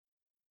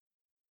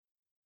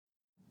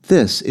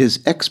This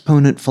is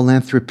Exponent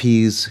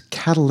Philanthropy's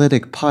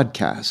Catalytic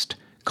Podcast,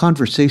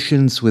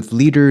 Conversations with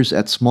Leaders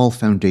at Small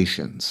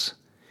Foundations.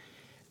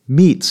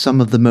 Meet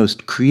some of the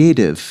most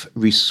creative,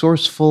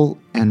 resourceful,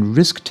 and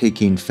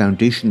risk-taking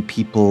foundation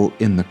people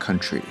in the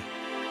country.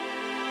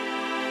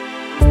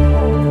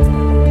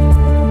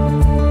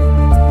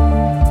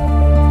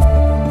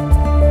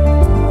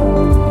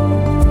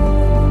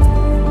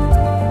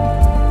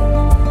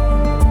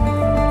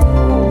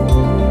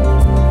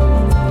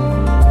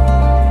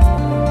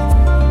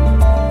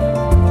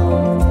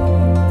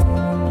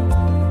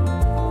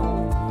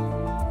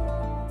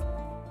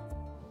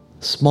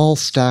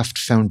 Small-staffed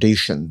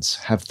foundations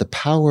have the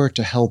power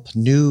to help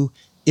new,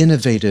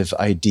 innovative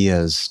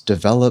ideas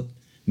develop,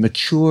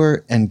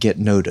 mature, and get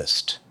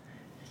noticed.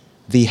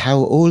 The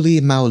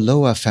Mau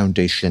Loa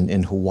Foundation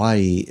in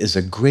Hawaii is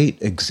a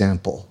great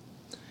example.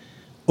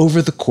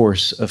 Over the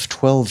course of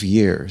 12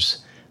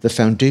 years, the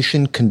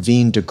foundation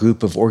convened a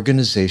group of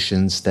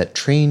organizations that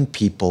train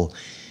people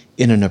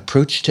in an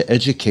approach to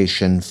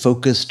education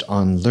focused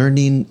on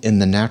learning in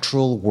the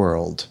natural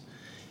world.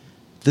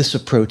 This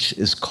approach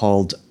is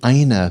called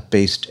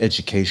aina-based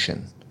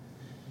education.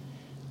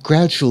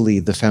 Gradually,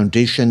 the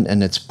foundation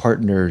and its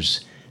partners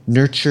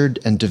nurtured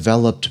and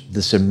developed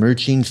this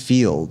emerging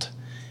field.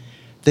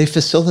 They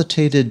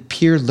facilitated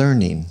peer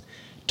learning,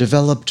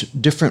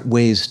 developed different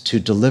ways to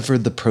deliver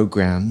the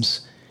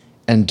programs,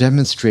 and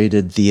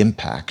demonstrated the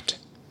impact.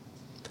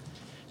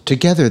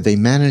 Together, they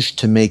managed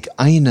to make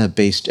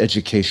aina-based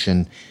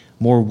education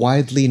more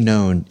widely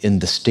known in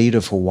the state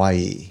of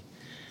Hawaii.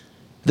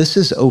 This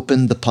has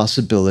opened the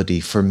possibility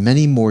for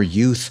many more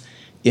youth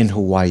in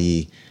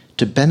Hawaii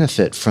to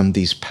benefit from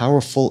these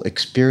powerful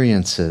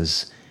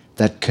experiences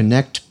that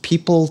connect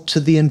people to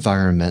the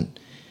environment,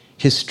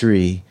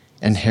 history,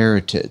 and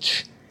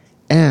heritage,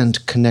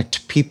 and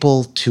connect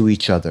people to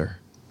each other.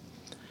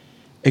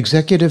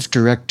 Executive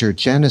Director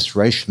Janis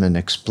Reischmann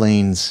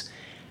explains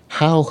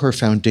how her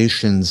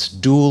foundation's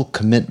dual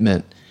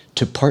commitment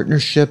to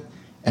partnership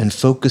and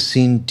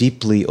focusing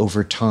deeply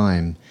over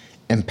time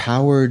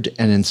empowered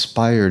and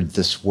inspired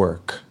this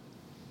work.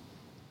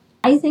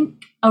 I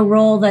think a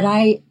role that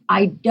I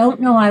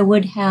don't know I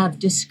would have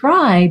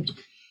described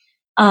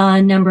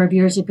a number of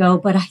years ago,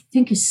 but I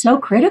think is so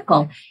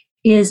critical,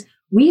 is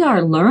we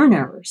are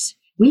learners,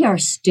 we are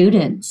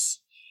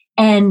students,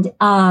 and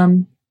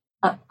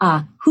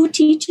who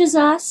teaches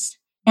us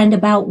and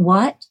about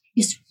what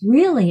is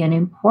really an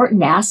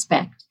important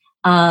aspect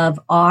of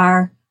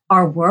our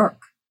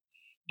work,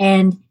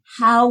 and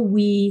how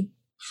we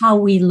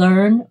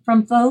learn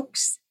from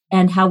folks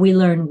and how we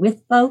learn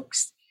with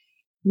folks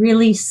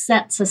really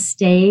sets a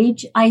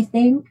stage, I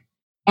think,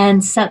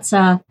 and sets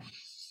a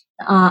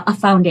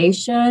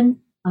foundation,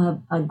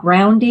 a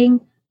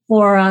grounding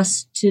for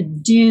us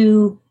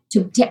to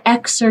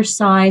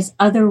exercise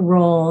other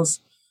roles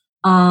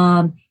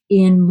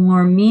in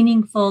more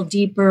meaningful,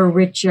 deeper,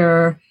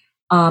 richer,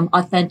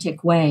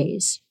 authentic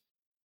ways.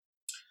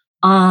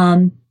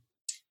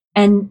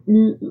 And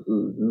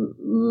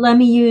let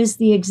me use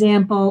the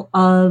example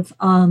of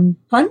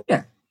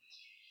thunder.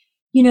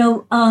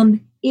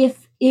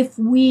 If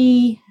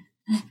we,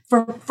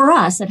 for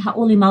us at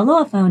Mau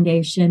Loa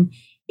Foundation,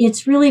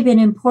 it's really been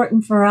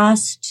important for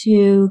us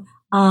to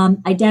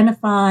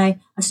identify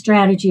a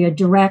strategy, a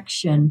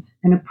direction,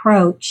 an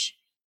approach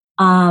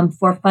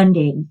for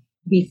funding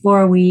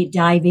before we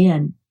dive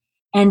in,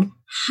 and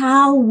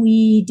how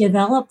we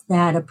develop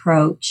that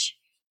approach,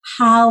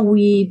 how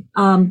we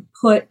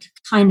put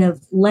kind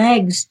of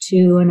legs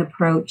to an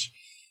approach,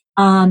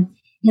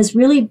 has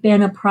really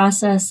been a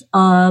process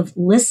of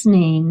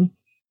listening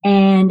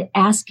and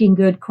asking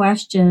good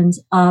questions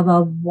of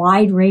a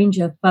wide range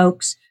of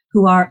folks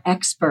who are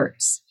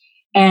experts.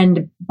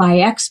 And by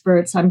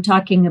experts, I'm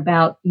talking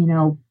about,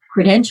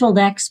 credentialed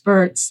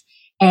experts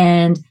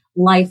and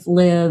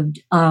life-lived,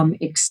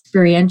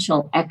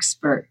 experiential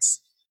experts,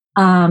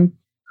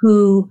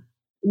 who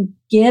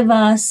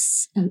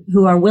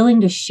are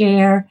willing to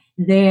share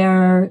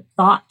their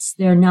thoughts,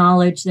 their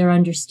knowledge, their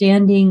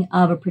understanding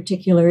of a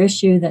particular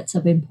issue that's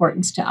of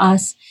importance to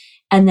us,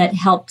 and that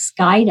helps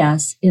guide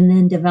us in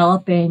then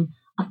developing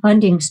a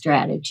funding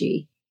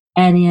strategy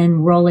and in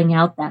rolling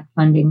out that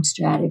funding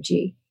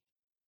strategy.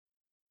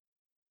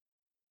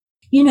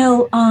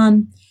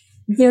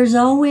 There's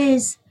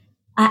always,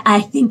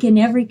 I think in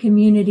every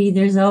community,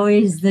 there's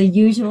always the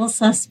usual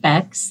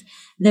suspects,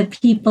 the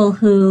people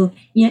who,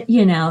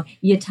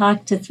 you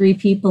talk to 3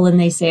 people and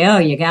they say, oh,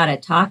 you got to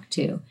talk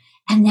to.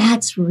 And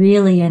that's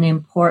really an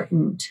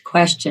important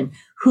question.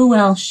 Who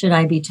else should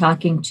I be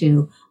talking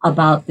to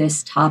about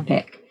this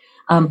topic?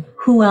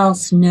 Who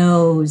else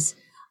knows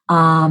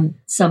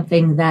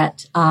something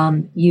that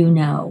you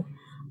know,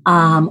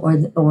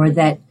 or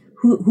that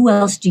who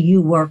else do you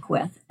work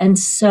with? And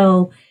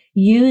so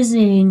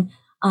using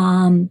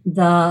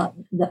a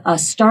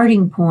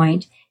starting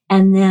point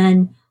and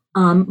then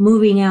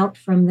moving out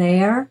from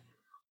there,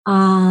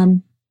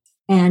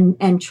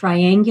 and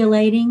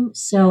triangulating.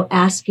 So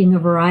asking a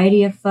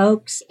variety of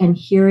folks and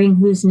hearing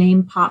whose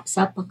name pops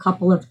up a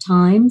couple of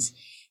times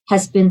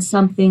has been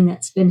something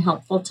that's been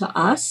helpful to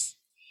us.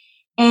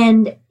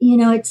 And,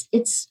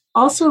 it's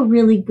also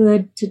really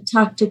good to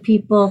talk to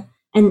people.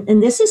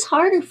 And this is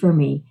harder for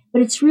me,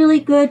 but it's really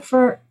good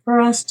for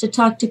us to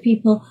talk to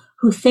people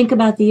who think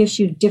about the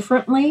issue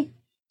differently.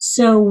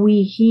 So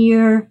we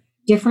hear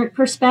different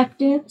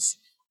perspectives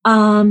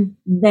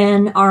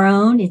than our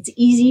own. It's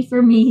easy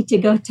for me to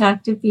go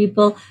talk to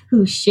people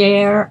who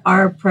share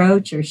our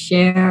approach or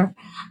share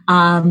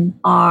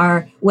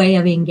our way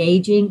of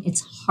engaging.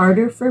 It's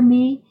harder for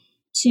me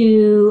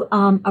to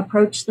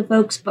approach the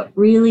folks, but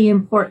really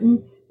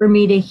important for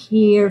me to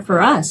hear,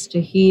 for us to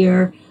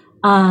hear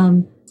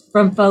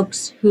from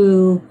folks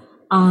who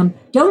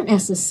don't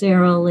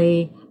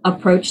necessarily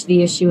approach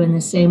the issue in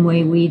the same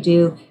way we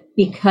do,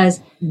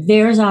 because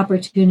there's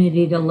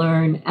opportunity to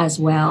learn as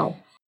well.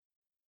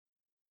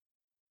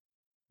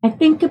 I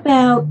think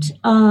about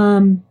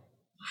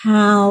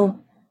how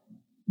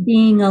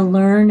being a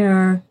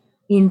learner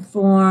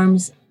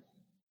informs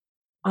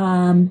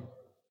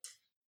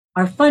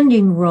our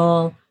funding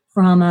role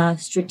from a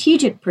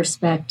strategic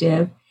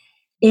perspective.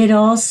 It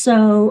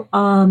also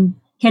can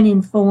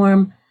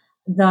inform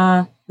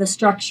the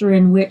structure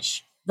in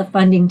which the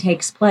funding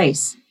takes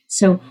place.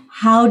 So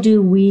how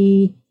do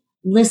we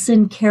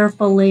listen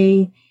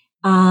carefully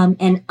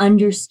and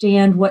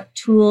understand what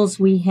tools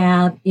we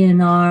have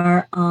in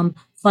our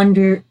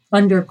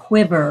funder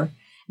quiver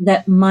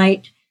that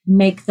might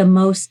make the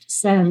most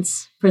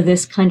sense for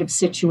this kind of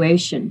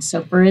situation?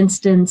 So for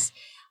instance,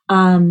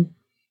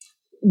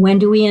 when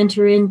do we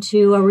enter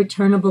into a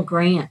returnable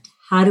grant?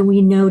 How do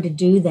we know to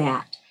do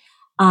that?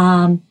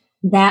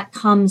 That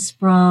comes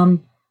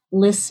from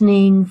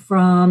listening,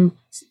 from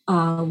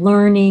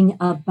learning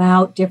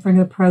about different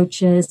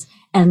approaches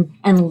and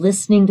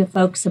listening to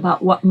folks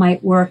about what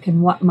might work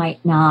and what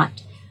might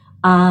not.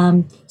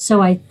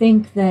 So I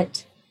think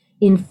that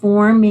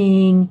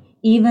informing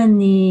even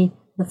the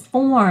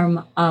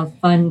form of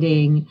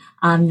funding,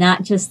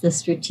 not just the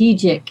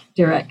strategic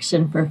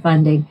direction for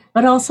funding,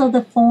 but also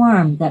the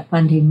form that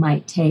funding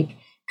might take,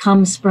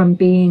 comes from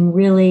being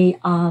really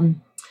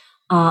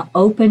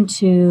open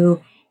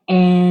to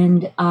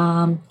and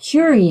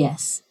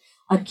curious,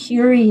 a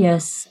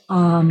curious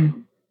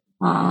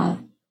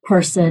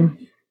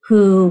person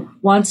who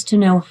wants to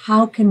know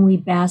how can we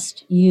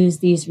best use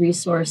these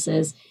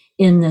resources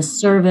in the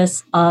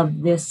service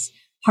of this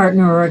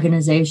partner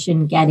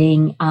organization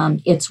getting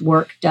its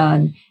work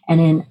done, and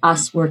in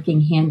us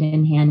working hand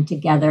in hand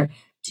together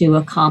to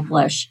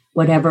accomplish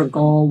whatever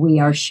goal we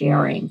are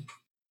sharing.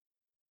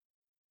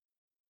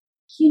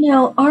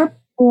 Our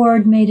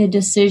board made a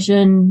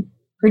decision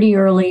pretty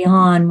early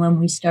on when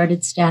we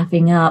started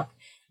staffing up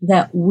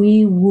that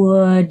we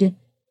would,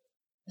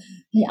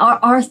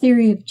 our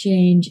theory of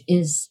change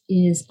is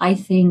I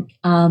think,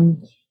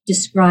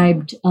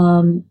 described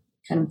in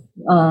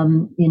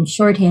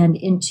shorthand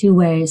in two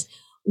ways.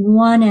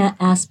 One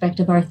aspect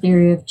of our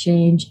theory of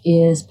change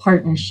is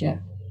partnership,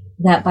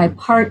 that by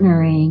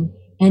partnering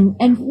and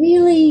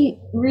really,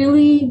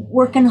 really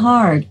working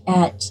hard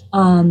at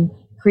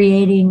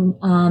creating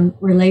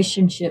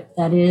relationship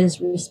that is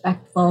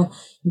respectful,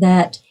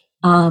 that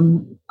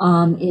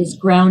is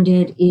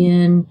grounded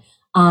in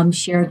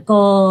shared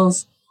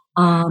goals,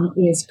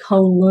 is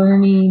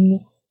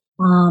co-learning.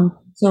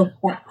 So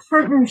that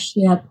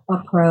partnership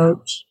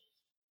approach,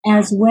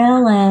 as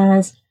well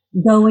as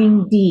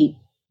going deep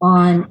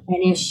on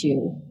an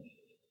issue,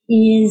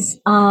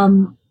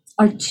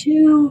 are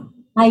two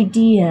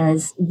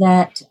ideas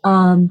that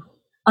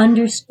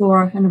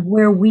underscore kind of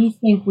where we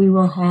think we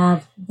will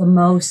have the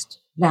most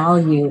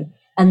value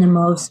and the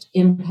most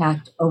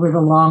impact over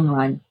the long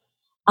run.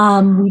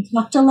 We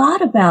talked a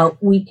lot about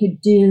we could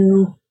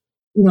do,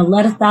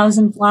 let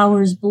 1,000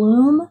 flowers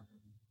bloom,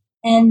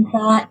 and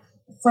that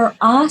for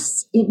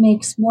us, it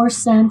makes more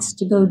sense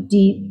to go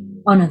deep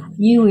on a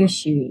few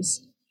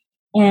issues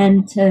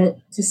and to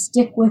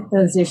stick with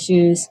those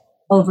issues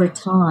over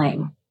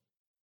time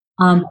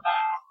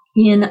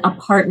in a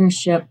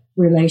partnership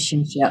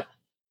relationship.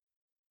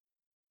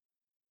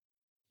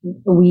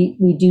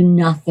 We do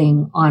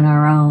nothing on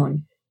our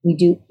own. We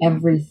do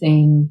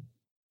everything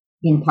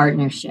in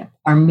partnership.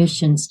 Our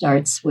mission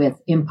starts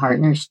with in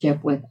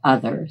partnership with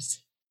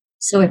others.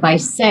 So if I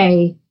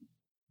say,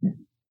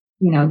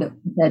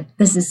 that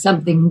this is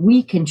something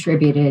we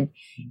contributed,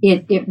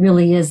 it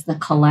really is the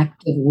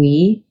collective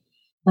we.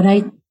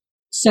 But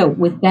so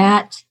with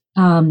that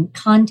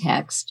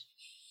context,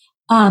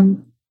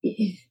 the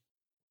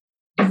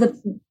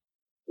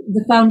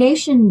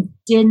foundation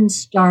didn't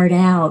start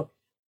out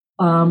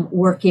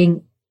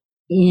working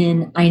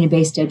in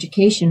aina-based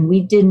education.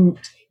 We didn't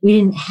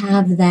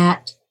have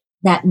that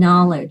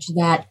knowledge,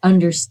 that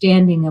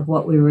understanding of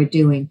what we were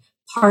doing.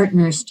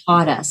 Partners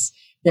taught us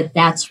that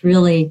that's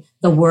really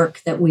the work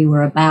that we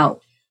were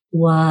about,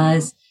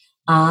 was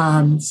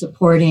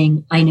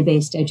supporting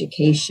aina-based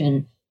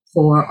education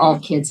for all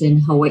kids in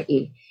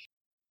Hawaii.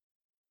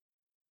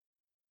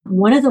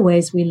 One of the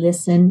ways we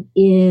listen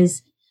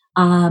is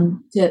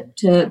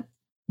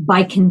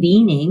by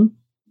convening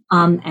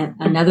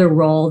another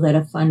role that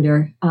a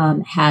funder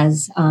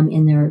has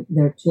in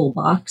their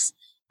toolbox.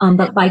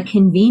 But by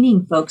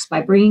convening folks,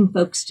 by bringing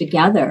folks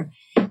together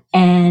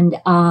and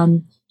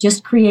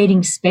just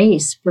creating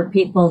space for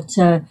people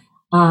to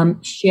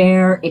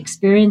share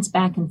experience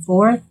back and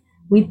forth.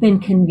 We've been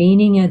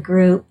convening a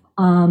group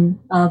of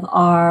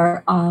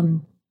our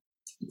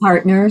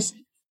partners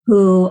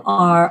who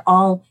are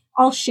all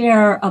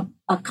share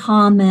a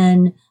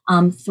common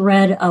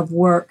thread of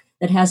work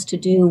that has to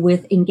do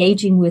with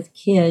engaging with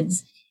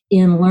kids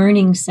in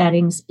learning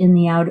settings in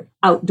the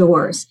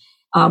outdoors.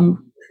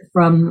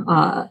 From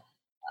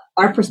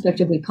our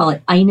perspective, we call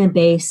it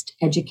aina-based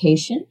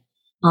education,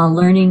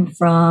 learning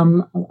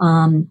from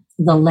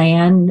the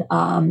land,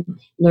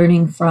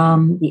 learning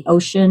from the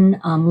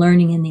ocean,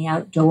 learning in the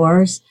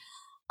outdoors,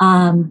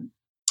 and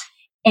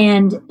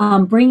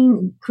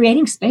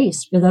creating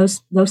space for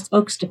those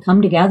folks to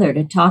come together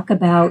to talk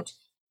about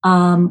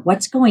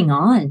what's going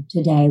on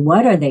today.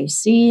 What are they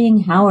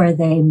seeing? How are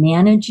they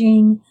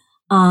managing?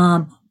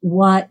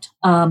 What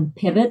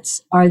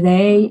pivots are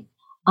they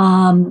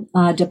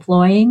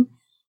deploying?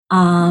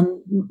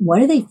 What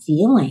are they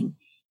feeling?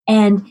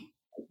 And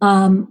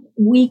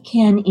we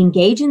can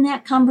engage in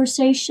that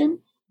conversation,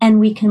 and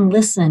we can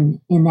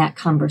listen in that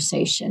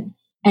conversation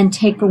and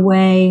take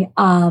away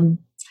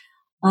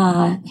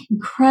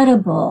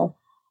incredible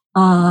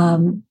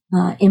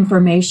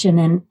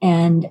information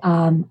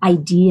and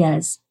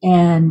ideas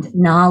and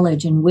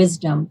knowledge and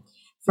wisdom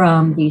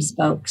from these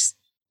folks.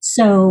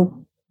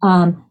 So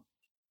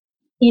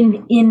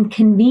in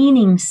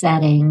convening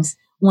settings,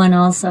 one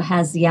also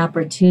has the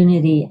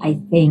opportunity,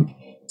 I think,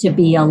 to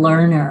be a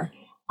learner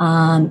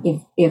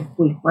if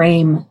we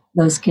frame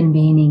those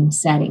convening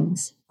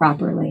settings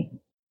properly.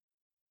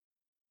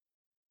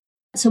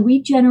 So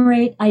we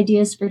generate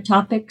ideas for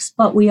topics,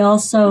 but we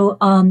also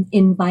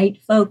invite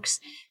folks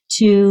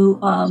to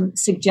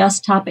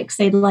suggest topics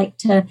they'd like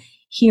to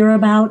hear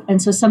about.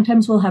 And so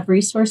sometimes we'll have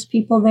resource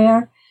people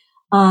there.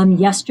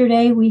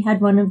 Yesterday, we had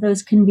one of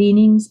those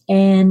convenings,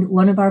 and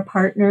one of our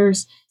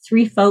partners,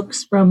 3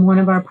 folks from one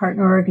of our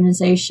partner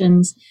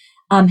organizations,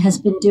 has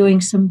been doing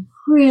some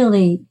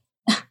really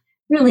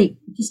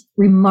just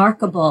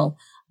remarkable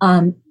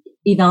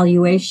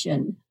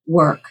evaluation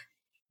work.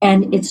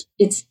 And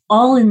it's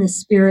all in the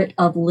spirit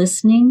of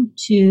listening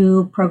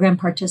to program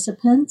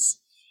participants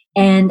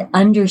and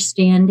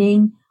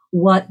understanding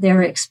what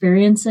their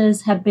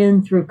experiences have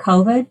been through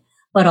COVID.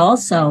 But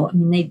also, I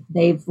mean,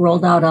 they've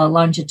rolled out a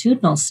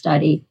longitudinal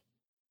study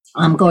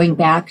going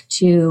back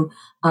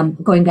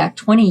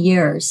 20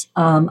 years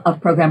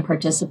of program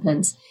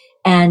participants,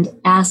 and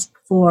asked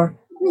for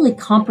really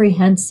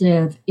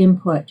comprehensive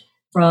input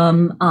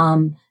from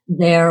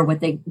what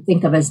they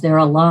think of as their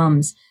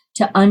alums,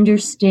 to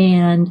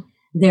understand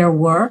their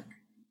work,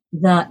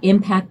 the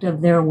impact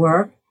of their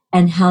work,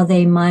 and how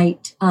they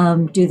might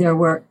do their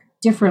work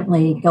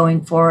differently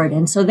going forward.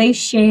 And so they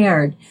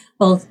shared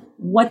both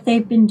what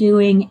they've been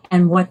doing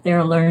and what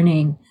they're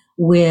learning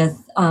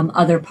with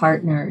other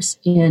partners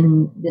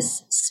in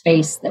this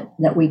space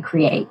that we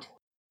create.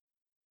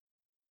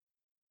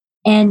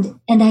 And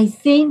I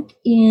think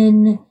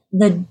in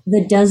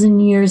the dozen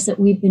years that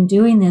we've been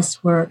doing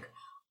this work,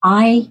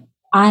 I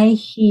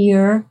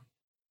hear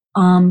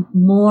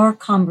more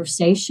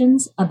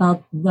conversations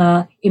about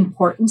the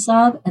importance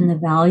of and the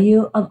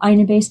value of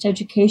aina-based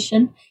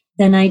education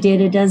than I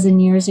did a dozen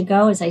years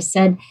ago. As I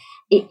said,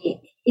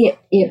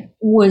 it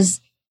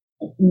was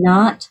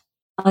not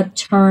a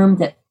term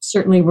that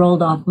certainly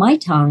rolled off my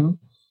tongue,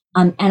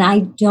 and I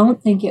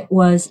don't think it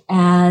was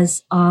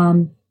as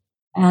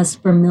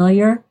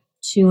familiar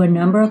to a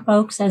number of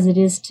folks as it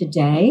is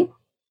today.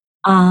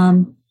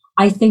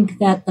 I think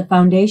that the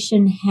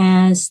foundation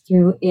has,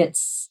 through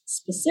its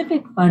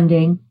specific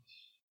funding,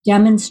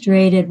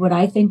 demonstrated what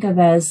I think of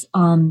as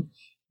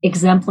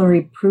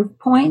exemplary proof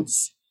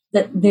points,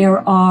 that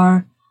there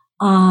are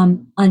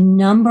a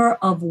number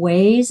of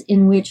ways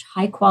in which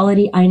high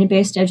quality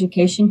aina-based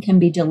education can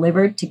be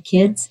delivered to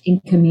kids in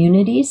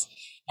communities.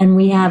 And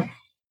we have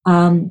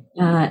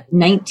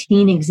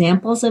 19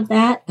 examples of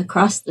that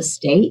across the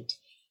state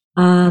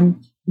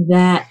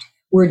that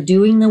were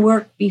doing the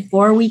work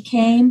before we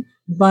came,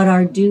 but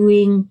are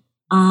doing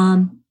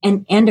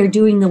and are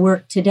doing the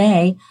work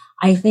today.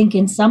 I think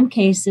in some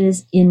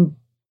cases in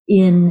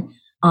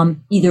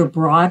either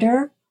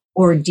broader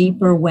or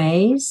deeper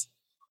ways,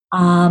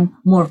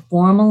 more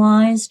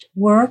formalized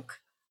work,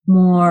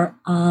 more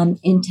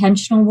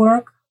intentional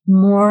work,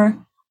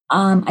 more.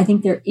 I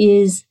think there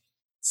is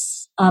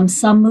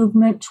some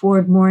movement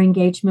toward more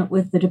engagement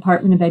with the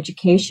Department of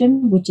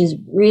Education, which is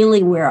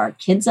really where our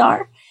kids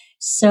are.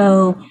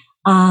 So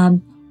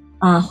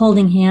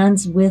holding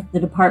hands with the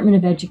Department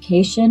of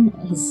Education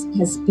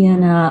has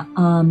been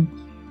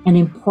an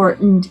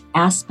important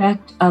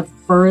aspect of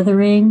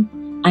furthering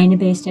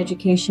aina-based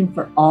education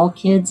for all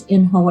kids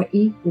in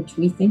Hawaii, which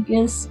we think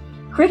is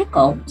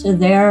critical to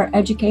their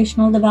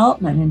educational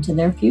development and to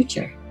their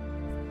future.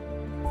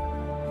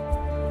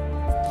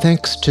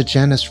 Thanks to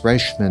Janis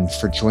Reischmann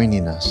for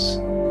joining us.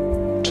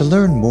 To To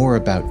learn more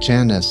about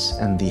Janis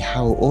and the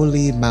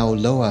Hau'oli Mau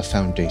Loa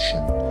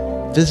Foundation,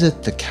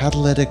 visit the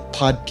Catalytic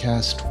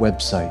Podcast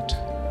website.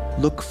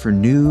 Look for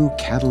new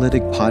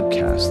Catalytic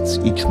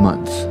podcasts each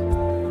month.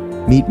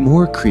 Meet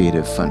more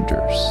creative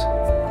funders.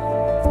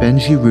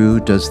 Benji Rue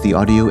does the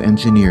audio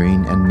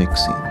engineering and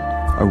mixing.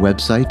 Our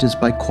website is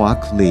by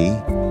Kwok Lee.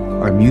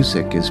 Our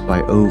music is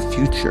by O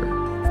Future.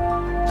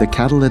 The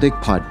Catalytic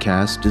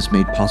Podcast is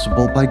made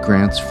possible by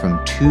grants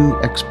from 2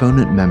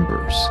 exponent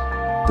members,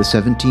 the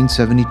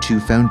 1772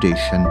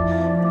 Foundation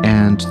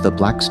and the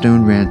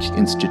Blackstone Ranch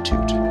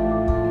Institute.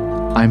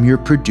 I'm your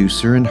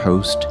producer and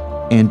host,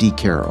 Andy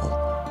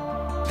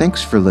Carroll.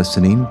 Thanks for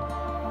listening.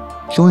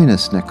 Join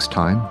us next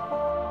time.